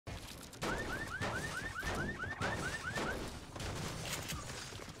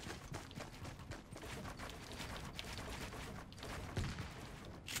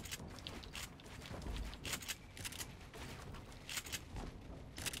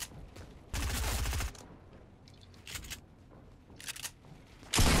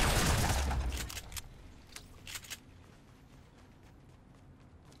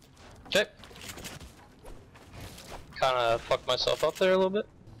kind of fucked myself up there a little bit.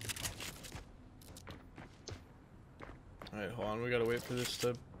 Alright, hold on. We gotta wait for this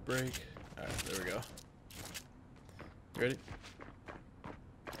to break. Alright, there we go. You ready?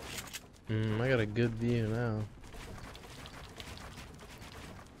 I got a good view now.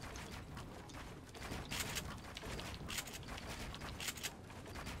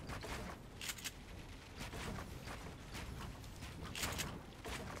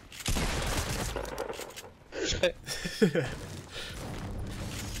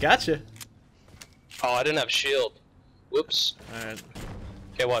 Gotcha. Oh, I didn't have shield. Whoops. Alright.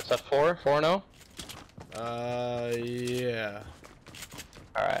 Okay, what's that? 4-0? Yeah.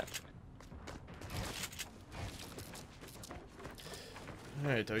 Alright.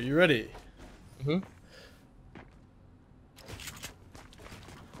 Alright, are you ready? Mm-hmm.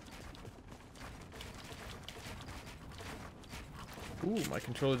 Ooh, my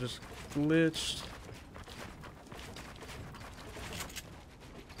controller just glitched.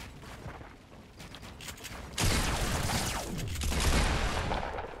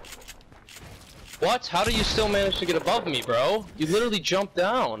 What? How do you still manage to get above me, bro? You literally jumped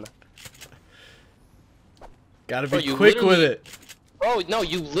down. Gotta Bro, be you quick with it. Bro, no,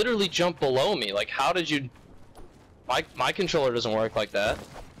 you literally jumped below me. Like, how did you... My controller doesn't work like that.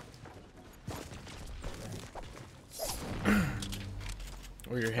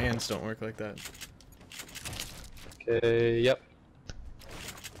 Or your hands don't work like that. Okay, yep.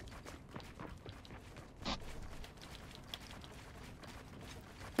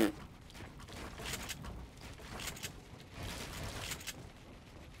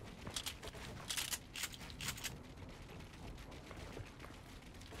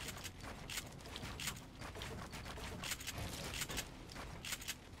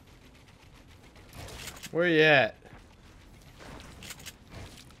 Where you at?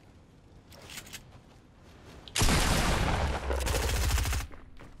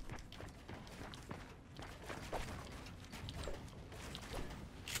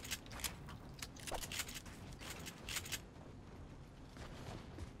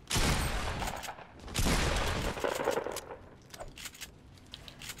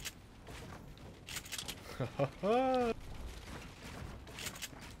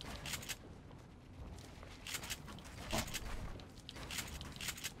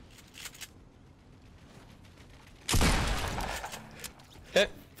 Okay.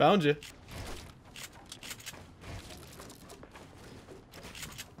 Found you.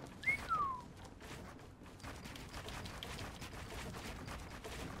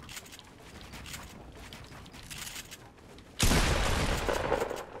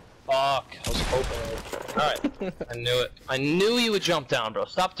 Fuck, I was hoping. Alright, I knew it. I knew you would jump down, bro.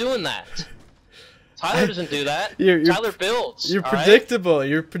 Stop doing that. Tyler doesn't do that. Tyler builds. You're predictable. Right?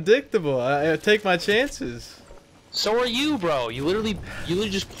 You're predictable. I take my chances. So are you, bro. You literally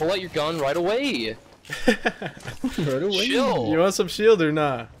just pull out your gun right away. Right away. Chill. You want some shield or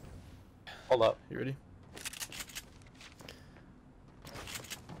not? Hold up. You ready? I'm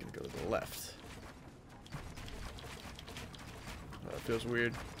gonna go to the left. Oh, that feels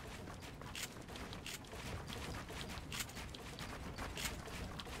weird.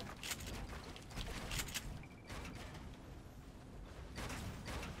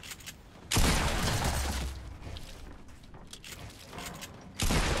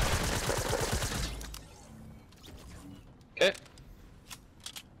 Okay.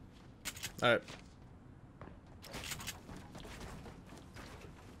 Alright.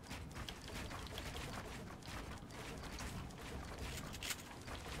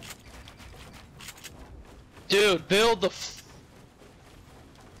 Dude, build the f—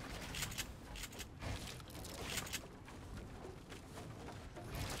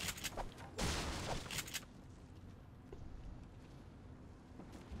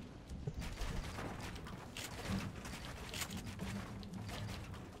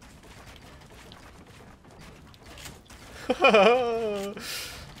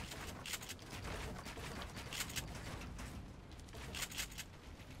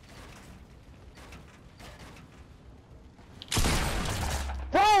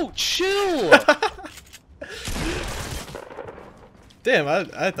 Bro, chill! Damn,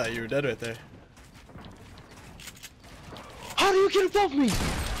 I thought you were dead right there. How do you get above me?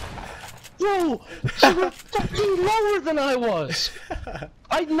 Bro, you were fucking lower than I was!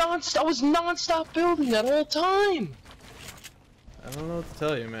 I was non-stop building that whole time! I don't know what to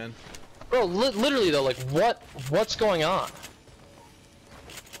tell you, man. Bro, literally though, like, what's going on?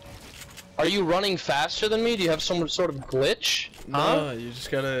 Are you running faster than me? Do you have some sort of glitch? Huh? No, you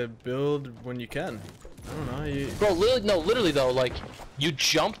just gotta build when you can. I don't know. Bro, literally though, like, you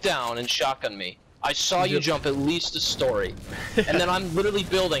jumped down and shotgun me. I saw you jump at least a story, and then I'm literally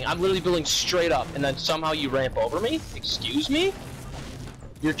building straight up, and then somehow you ramp over me? Excuse me?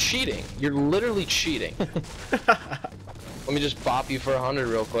 You're cheating. You're literally cheating. Let me just bop you for 100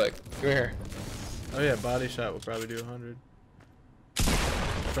 real quick. Come here. Oh yeah, body shot will probably do 100.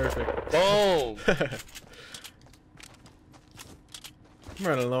 Perfect. Boom! I'm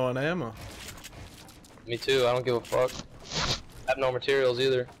running low on ammo. Me too, I don't give a fuck. I have no materials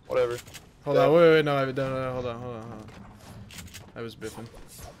either. Whatever. Hold on, wait, no, no, hold on. I was biffing.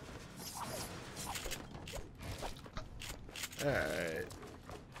 Alright.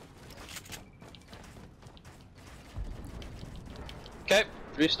 Okay,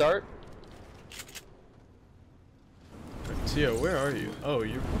 restart. Tio, where are you? Oh,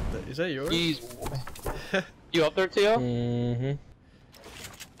 you. Is that yours? You up there, Tio? Mm-hmm.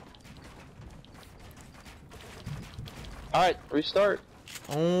 Alright, restart.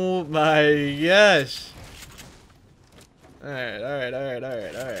 Oh my gosh.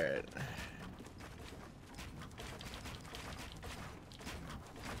 Alright.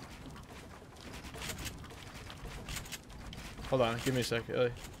 Hold on, give me a sec,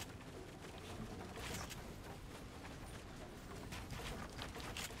 Ellie.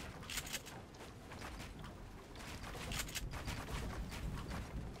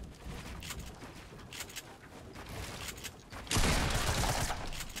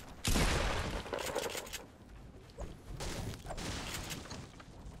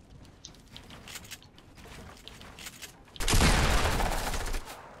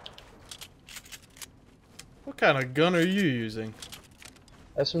 What kind of gun are you using?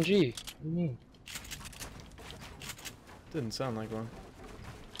 SMG. What do you mean? Didn't sound like one.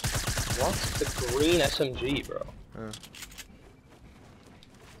 What's the green SMG, bro?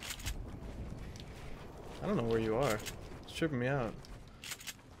 I don't know where you are. It's tripping me out.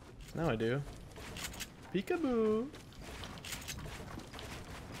 Now I do. Peekaboo.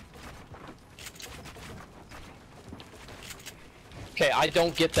 Okay, I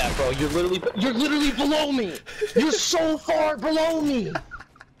don't get that, bro. You're literally below me. You're so far below me.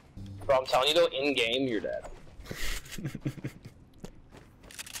 Bro, I'm telling you though, in game, you're dead.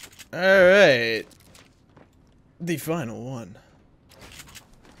 Alright. The final one.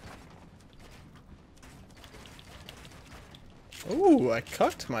 Ooh, I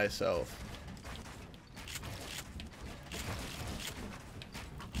cucked myself.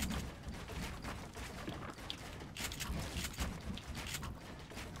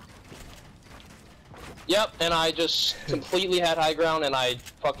 Yep, and I just completely had high ground and I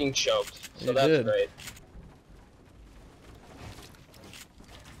fucking choked. So You that's did. great.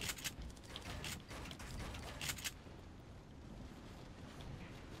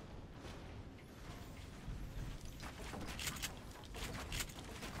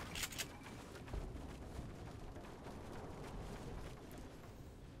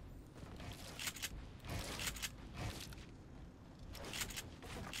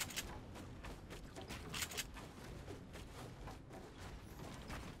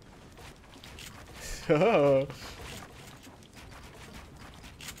 Oh.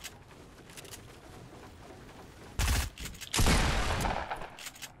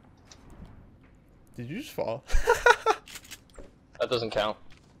 Did you just fall? That doesn't count.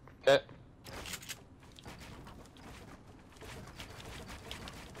 Okay.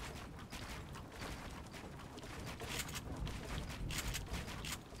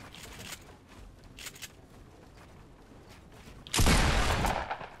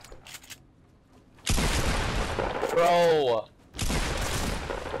 Bro.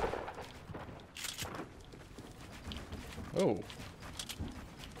 Oh.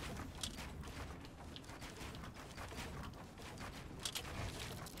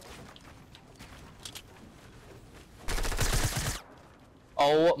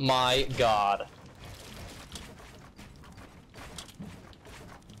 Oh my god.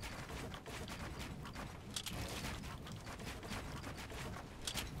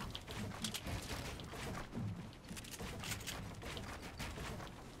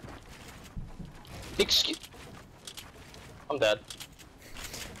 Excuse. I'm dead.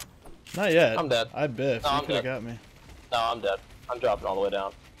 Not yet. I'm dead. I biffed. No, You I'm could have dead. got me. No, I'm dead. I'm dropping all the way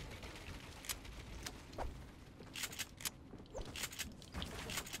down.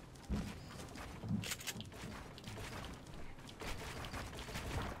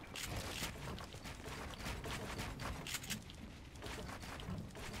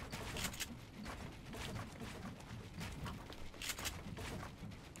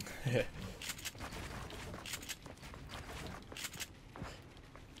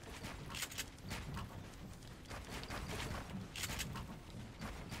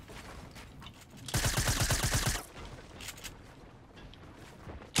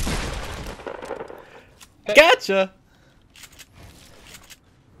 Gotcha!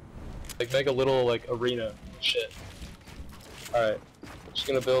 Like make a little like arena shit. Alright. Just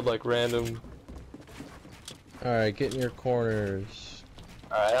gonna build like random. Alright, get in your corners.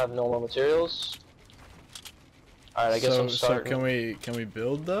 Alright, I have no more materials. Alright, I guess I'm starting. So can we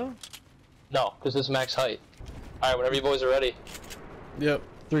build though? No, because this is max height. Alright, whenever you boys are ready. Yep.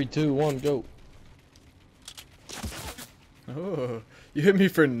 3, 2, 1, go. Oh, you hit me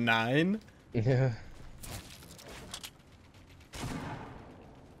for 9? Yeah.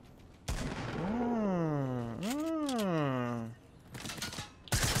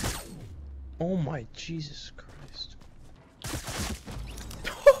 Oh my Jesus Christ.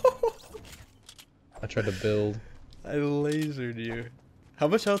 I tried to build. I lasered you. How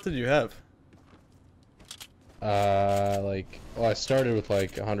much health did you have? Well, I started with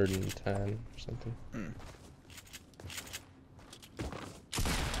like 110 or something. Mm.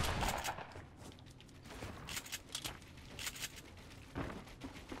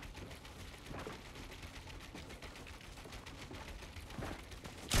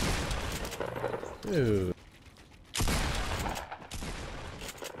 Dude.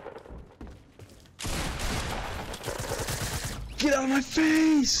 Get out of my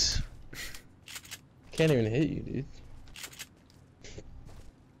face! Can't even hit you, dude.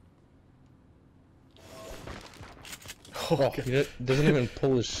 Oh, He doesn't even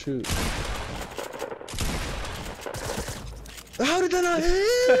pull his shoot. How did that not hit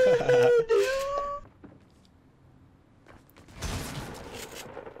you, dude?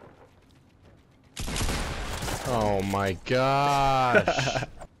 Oh my gosh.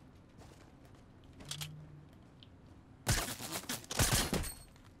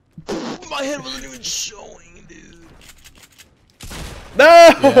 My head wasn't even showing, dude. No!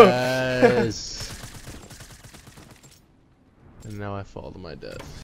 Yes. And now I fall to my death.